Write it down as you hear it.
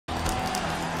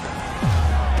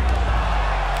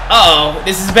Uh-oh,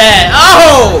 this is bad.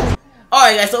 Oh!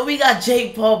 Alright guys, so we got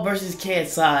Jake Paul versus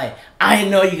KSI. I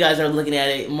know you guys are looking at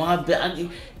it.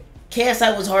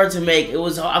 KSI was hard to make. It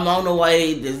was. I don't know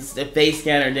why the face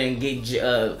scanner didn't get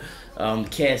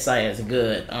KSI as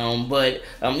good. But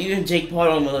even Jake Paul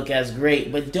don't look as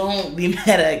great. But don't be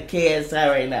mad at KSI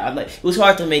right now. It was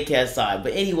hard to make KSI.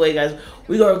 But anyway, guys,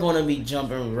 we are going to be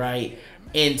jumping right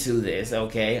into this.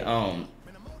 Okay.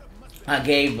 I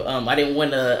didn't want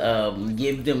to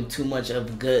give them too much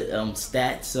of good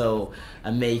stats, so I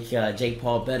make Jake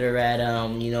Paul better at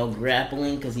you know,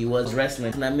 grappling because he was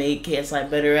wrestling, and I made KSI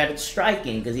better at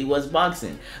striking because he was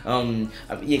boxing. Yeah,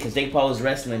 because Jake Paul was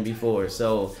wrestling before.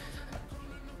 So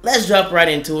let's jump right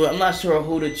into it. I'm not sure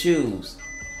who to choose.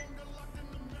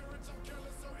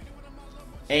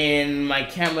 And my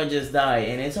camera just died,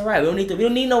 and it's alright. We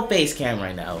don't need no face cam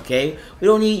right now, okay? We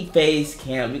don't need face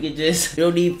cam. We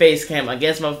don't need face cam. I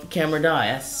guess my camera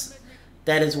died.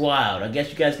 That is wild. I guess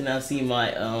you guys cannot see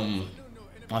my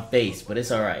my face, but it's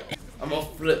alright. I'm gonna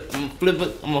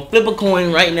flip a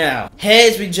coin right now.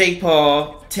 Heads with Jake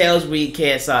Paul, tails with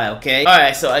KSI, okay?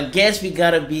 Alright, so I guess we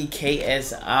gotta be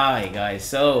KSI, guys.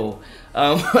 So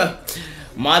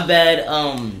my bad,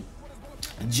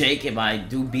 Jake, if I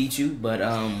do beat you, but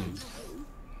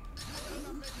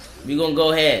we gonna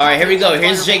go ahead. All right, here we go.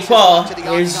 Here's Jake Paul.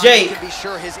 Here's Jake. Be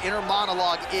sure his inner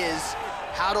monologue is,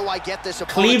 how do I get this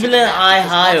Cleveland,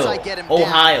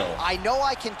 Ohio. I know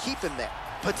I can keep him there,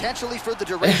 potentially for the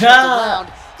duration of the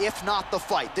round, if not the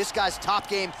fight. This guy's top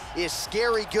game is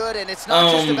scary good, and it's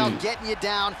not just about getting you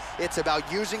down, it's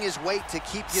about using his weight to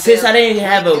keep you Since there. I didn't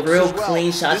have a real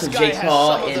clean shot of Jake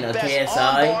Paul in a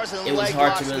KSI, it was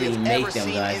hard to really make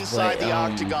them, guys. But it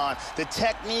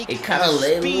kind of a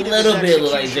little bit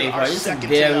looked like Jake Paul. Just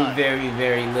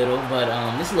very little, but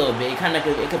just a little bit. It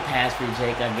could pass for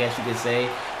Jake, I guess you could say.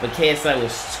 But KSI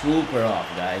was super off,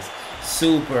 guys.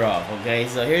 Super off. Okay,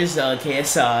 so here's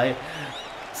KSI.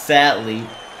 Sadly,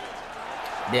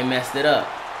 they messed it up.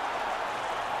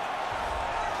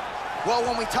 Well,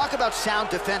 when we talk about sound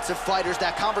defensive fighters,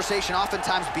 that conversation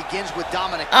oftentimes begins with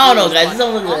dominant. I don't know, guys. This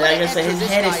don't look like I said. His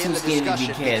head is too skinny to be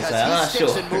KSI. I'm not sure.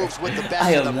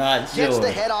 I am not sure. Gets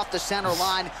the head off the center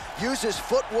line, uses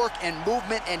footwork and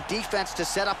movement and defense to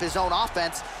set up his own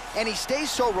offense, and he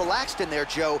stays so relaxed in there,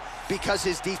 Joe, because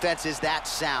his defense is that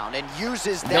sound and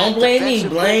uses that. Don't blame me.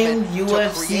 Blame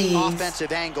UFC's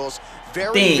offensive angles.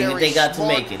 Thing that they got to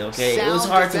make it. Okay, it was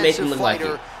hard to make him look like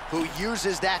it. Who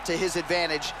uses that to his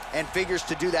advantage and figures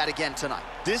to do that again tonight.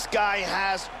 This guy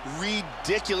has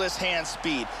ridiculous hand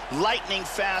speed, lightning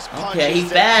fast punches. Okay, he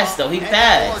fast though. He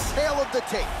fast.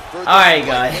 All right,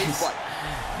 guys.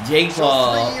 Jake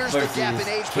Paul versus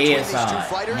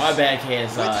KSI. My bad,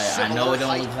 KSI. I know it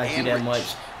don't look like you that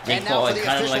much. Jake Paul, it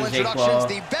kind of like Jake Paul.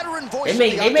 They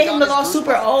made him look all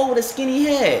super old with a skinny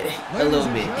head, a little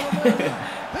bit.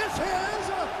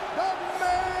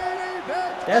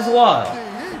 That's wild.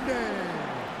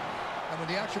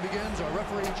 The action begins. Our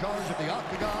referee in charge of the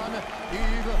octagon,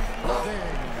 Blvd.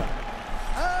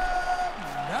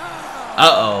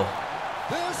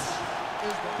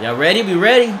 Y'all ready? We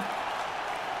ready?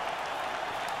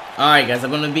 Alright, guys.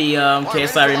 I'm gonna be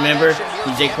KSI. Remember,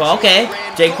 he's Jake Paul. Okay,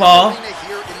 Jake Paul.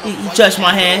 He touched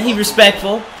my hand. He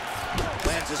respectful.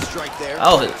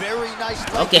 Oh,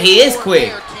 okay. He is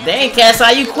quick. Dang,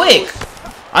 KSI, you quick.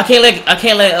 I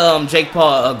can't let Jake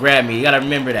Paul grab me. You gotta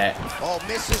remember that. Oh,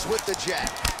 misses with the jab.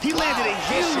 He landed a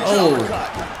huge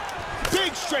uppercut.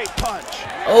 Big straight punch.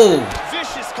 Oh.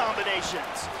 Vicious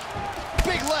combinations.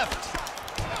 Big left.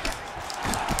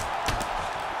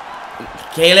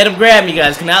 Can't let him grab me,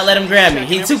 guys. Cannot let him grab me.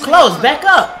 He's too close. Back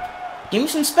up. Give me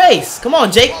some space. Come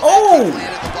on, Jake. Oh.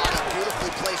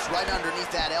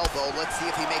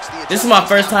 This is my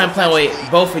first time playing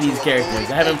with both of these characters.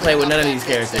 I haven't played with none of these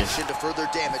characters.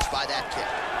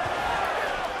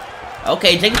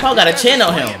 Okay, Jake Paul got a chin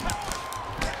on him.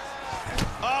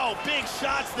 Oh, big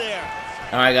shots there.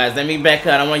 All right, guys, let me back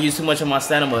up. I don't want to use too much of my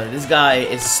stamina. This guy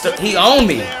is he on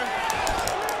me.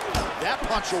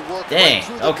 Dang.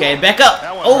 Okay, back up.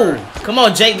 Oh, come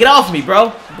on, Jake, get off me,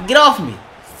 bro. Get off me.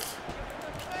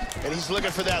 And he's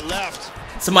looking for that left.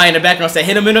 Somebody in the background said,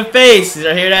 hit him in the face. Did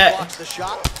you hear that?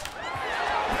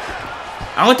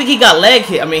 I don't think he got head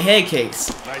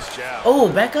kicks. Nice jab. Oh,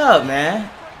 back up, man.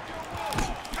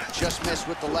 Just missed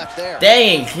with the left there.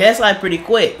 Dang, that's like pretty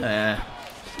quick. Back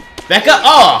up.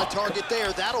 Oh. Target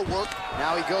there. That'll work.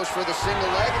 Now he goes for the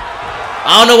single leg.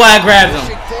 I don't know why I grabbed him.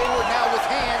 Forward now with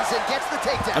hands and gets the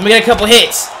takedown. I'm gonna get a couple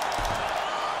hits.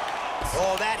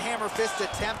 Oh, that hammer fist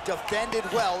attempt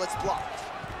defended well. It's blocked.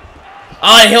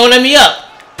 Oh, he won't let me up.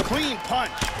 Clean punch.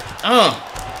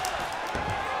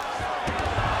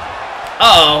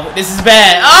 Uh-oh, this is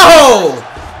bad. Oh!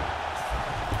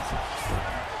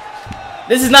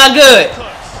 This is not good.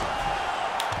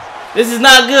 This is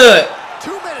not good.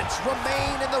 2 minutes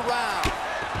remain in the round.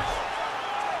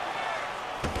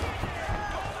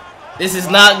 This is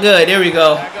not good. There we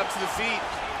go. Back up to the feet.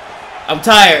 I'm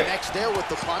tired. Next there with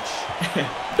the punch.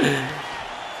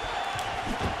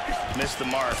 Missed the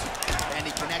mark. And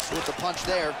he connects with the punch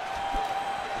there.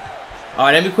 All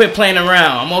right, let me quit playing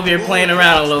around. I'm over here playing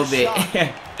around a little bit.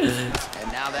 And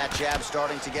now that jab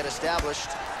starting to get established.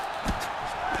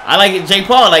 I like it, Jake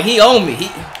Paul. Like, he owned me. He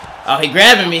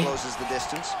grabbing me. Closes the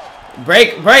distance.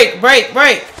 Break, break, break,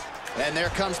 break. And there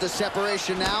comes the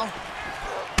separation now.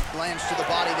 Lands to the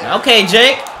body there. Okay,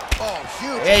 Jake. Oh,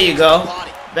 huge. There you go.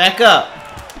 Back up.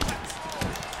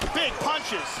 Big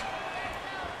punches.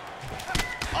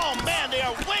 Oh man, they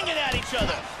are winging at each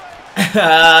other.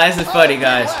 This is funny,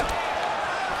 guys.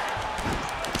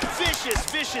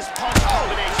 Vicious punch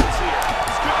combinations here.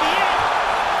 This could be it.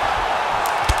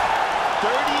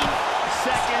 30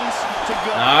 seconds to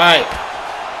go. All right.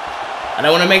 I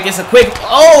don't want to make this a quick.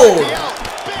 Oh!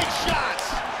 Big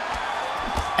shots.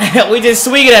 We just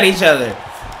swinging at each other.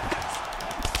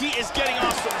 He is getting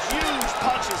off some huge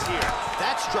punches here.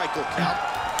 That strike will count.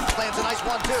 Lands a nice 1-2.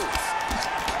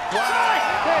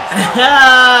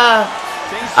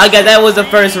 I got that was the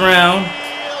first round.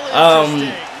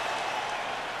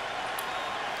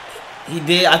 He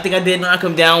did. I think I did knock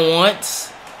him down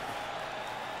once.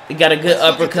 He got a good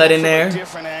uppercut in there.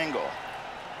 Different angle.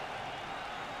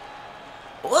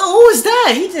 Well, what was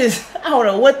that? He just. I don't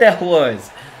know what that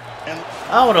was.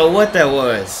 I don't know what that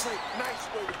was. Nice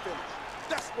way to finish.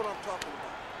 That's what I'm talking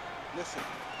about. Listen,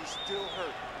 he's still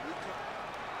hurt.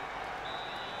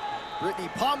 Brittany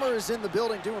Palmer is in the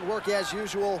building doing work as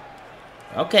usual.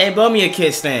 Okay, blow me a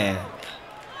kiss then.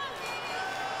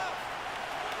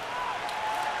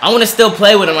 I want to still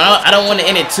play with him. I don't want to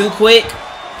end it too quick.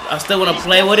 I still want to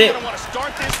play with it.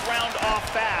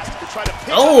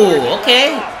 Oh,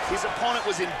 okay. His opponent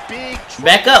was in big trouble.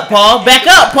 Back up, Paul. Back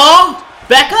up, Paul.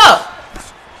 Back up.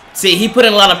 See, he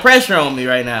putting a lot of pressure on me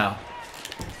right now.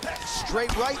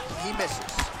 Straight right, he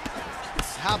misses.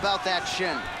 How about that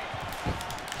shin?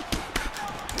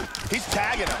 He's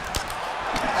tagging him.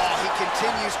 Oh, he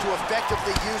continues to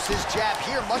effectively use his jab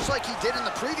here, much like he did in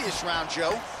the previous round,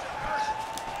 Joe.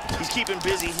 He's keeping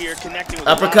busy here, connecting with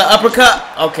uppercut, uppercut.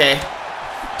 Okay.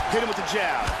 Hit him with the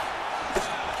jab.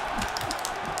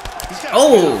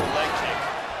 Oh.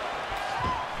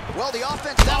 Well, the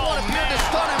offense that one appeared to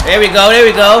stun him. There we go. There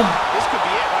we go. This could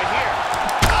be it right here.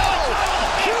 Oh,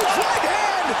 huge right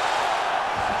hand.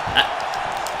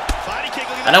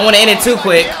 I don't want to end it too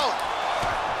quick.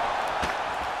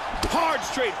 Hard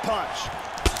straight punch.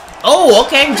 Oh,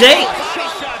 okay, Jake.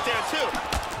 Shot there too.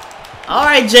 All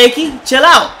right, Jakey, chill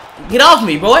out. Get off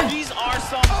me, boy. These are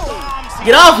some bombs.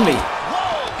 Get off me.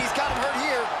 Whoa, he's got him hurt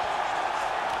here.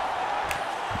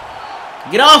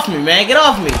 Get off me, man. Get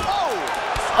off me. Oh.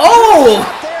 Oh.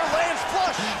 There lands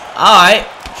flush. All right.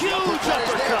 Huge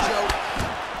uppercut.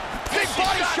 Big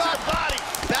body shot.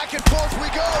 Back and forth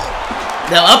we go.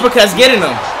 The uppercut's getting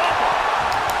him.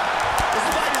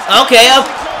 Okay, up.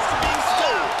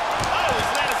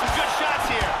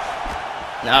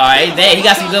 All right, there he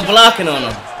got some good blocking on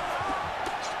him.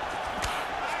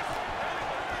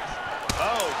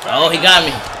 Oh, he got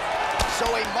me. So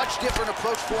a much different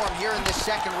approach for him here in this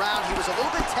second round. He was a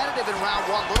little bit tentative in round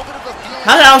one, a little bit of a feeling.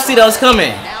 How did I don't see those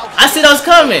coming? I see those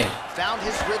coming. Found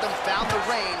his rhythm, found the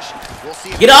range. We'll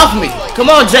see. Get off me. Come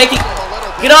on, Jakey.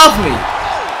 Get off me.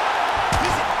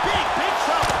 He's in big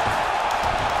trouble.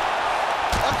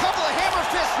 A couple of hammer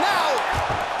fists now.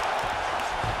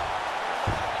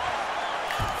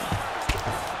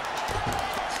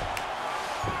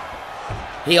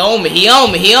 He owned me. He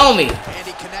owned me. He owned me. And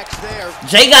he connects there.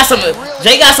 Jay got some.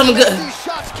 Jay got some good.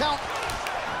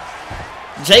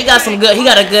 Jay got some good. He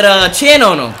got a good chin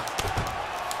on him.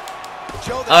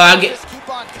 Joe, I'll get. Keep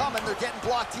on coming. They're getting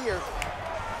blocked here.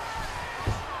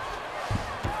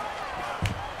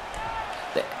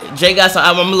 Jay got some.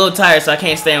 I'm a little tired, so I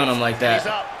can't stay on him like that.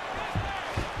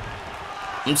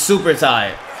 I'm super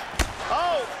tired.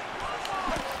 Oh.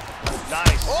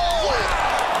 Nice. Oh.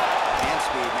 Hand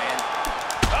speed, man.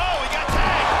 Oh, he got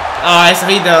tagged. All right, so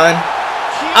he done.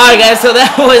 All right, guys. So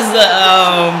that was the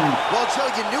Well, Joe,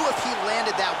 you knew if he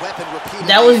landed that weapon repeatedly.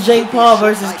 That was Jake Paul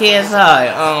versus KSI.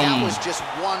 That was just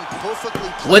one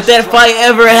perfectly. Would that fight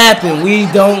ever happen? We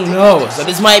don't know. So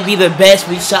this might be the best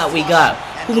shot we got.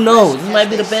 Who knows? This might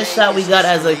be the best shot we got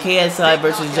as a KSI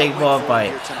versus Jake Paul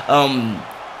fight.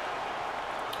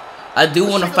 I do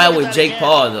want to fight with Jake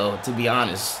Paul though, to be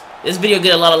honest. This video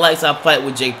get a lot of likes. I'll fight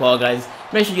with Jake Paul, guys.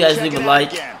 Make sure you guys leave a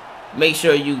like. Make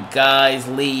sure you guys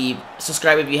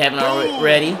subscribe if you haven't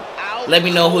already. Let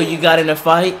me know who you got in the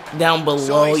fight down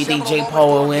below. You think Jake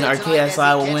Paul will win or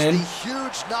KSI will win?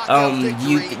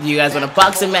 You guys want a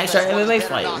boxing match or MMA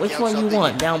fight? Which one you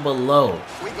want down below?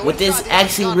 Would this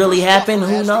actually really happen?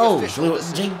 Who knows? Will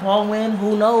Jake Paul win?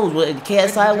 Who knows? Will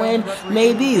KSI win?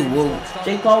 Maybe. Will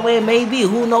Jake Paul win? Maybe.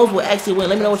 Who knows? Will actually win?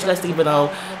 Let me know what you guys think below,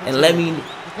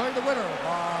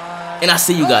 and I'll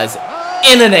see you guys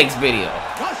in the next video.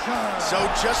 So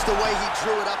just the way he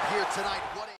drew it up here tonight.